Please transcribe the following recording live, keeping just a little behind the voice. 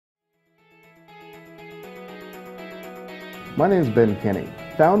My name is Ben Kinney,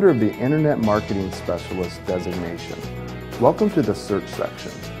 founder of the Internet Marketing Specialist designation. Welcome to the search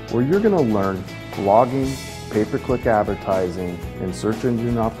section, where you're going to learn blogging, pay-per-click advertising, and search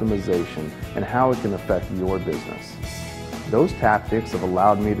engine optimization, and how it can affect your business. Those tactics have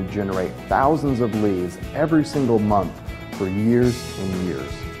allowed me to generate thousands of leads every single month for years and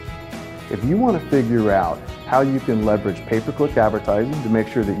years. If you want to figure out how you can leverage pay-per-click advertising to make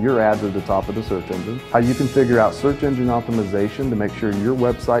sure that your ads are at the top of the search engine, how you can figure out search engine optimization to make sure your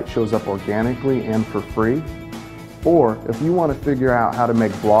website shows up organically and for free, or if you want to figure out how to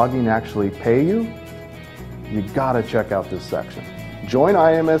make blogging actually pay you, you gotta check out this section. Join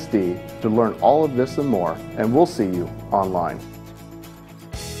IMSD to learn all of this and more, and we'll see you online.